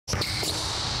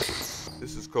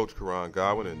This is Coach Karan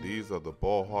Godwin, and these are the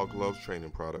Ball Hog Gloves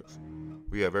training products.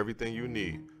 We have everything you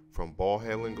need, from ball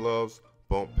handling gloves,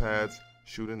 bump pads,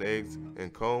 shooting eggs,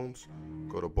 and cones.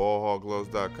 Go to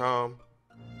ballhoggloves.com.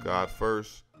 God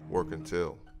first, work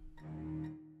until.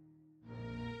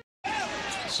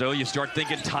 So you start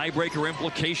thinking tiebreaker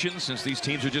implications since these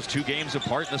teams are just 2 games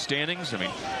apart in the standings. I mean,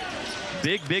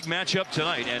 big matchup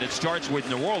tonight, and it starts with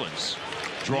New Orleans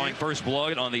drawing first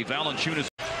blood on the Valanciunas.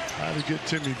 How to get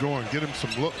Timmy going, get him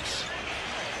some looks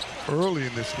early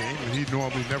in this game, and he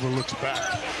normally never looks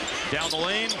back. Down the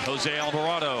lane, Jose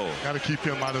Alvarado. Got to keep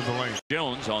him out of the lane.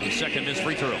 Jones on the second missed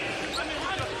free throw.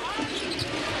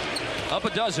 Up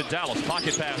a dozen, Dallas.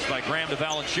 Pocket pass by Graham to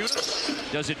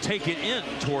Valanciunas. Does it take it in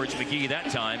towards McGee that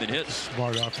time? It hits.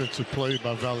 Smart offensive play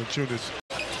by Valanciunas.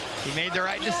 He made the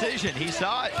right decision. He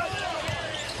saw it.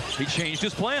 He changed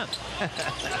his plan.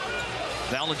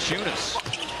 Valanciunas.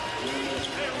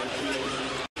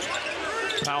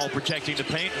 Powell protecting the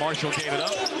paint. Marshall gave it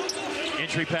up.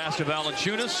 Entry pass to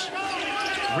Valanciunas.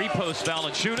 Repost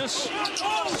Valanciunas.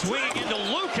 Swinging into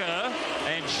Luka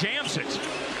and jams it.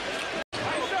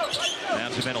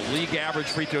 Mavs have been a league average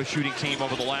free throw shooting team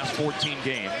over the last 14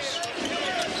 games.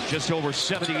 Just over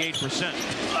 78%.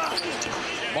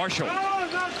 Marshall.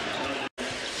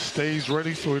 Stays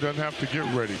ready so he doesn't have to get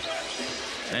ready.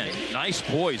 And nice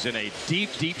poise in a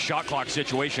deep shot clock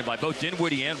situation by both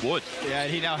Dinwiddie and Wood. Yeah,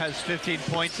 he now has 15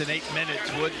 points in 8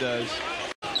 minutes. Wood does.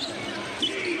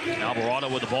 Alvarado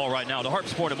with the ball right now. To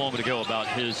Harp's point a moment ago about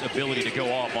his ability to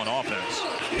go off on offense.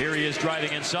 Here he is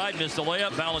driving inside, missed the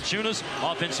layup. Valanciunas,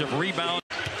 offensive rebound.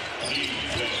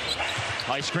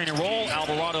 High screen and roll,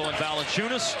 Alvarado and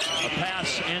Valanciunas. A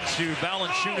pass into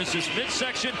Valanciunas'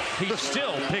 midsection. He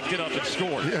still picked it up and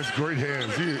scored. He has great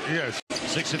hands. Yes.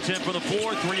 6 of 10 for the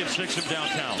floor, 3 of 6 from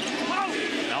downtown.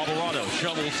 Alvarado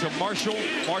shovels to Marshall.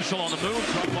 Marshall on the move,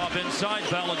 drop off inside,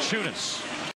 Valanciunas.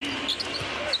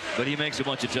 But he makes a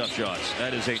bunch of tough shots.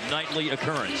 That is a nightly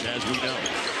occurrence, as we know.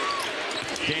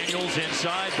 Daniels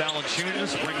inside,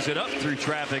 Valanciunas brings it up through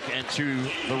traffic and to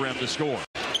the rim to score.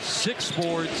 6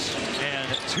 boards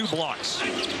and 2 blocks.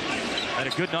 Had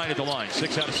a good night at the line,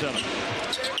 6 out of 7.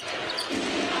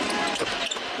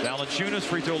 Valanciunas,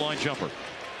 free throw line jumper.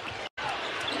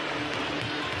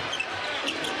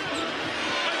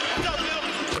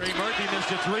 Trey Murphy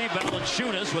missed a 3.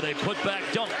 Valanciunas with a putback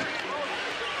dunk.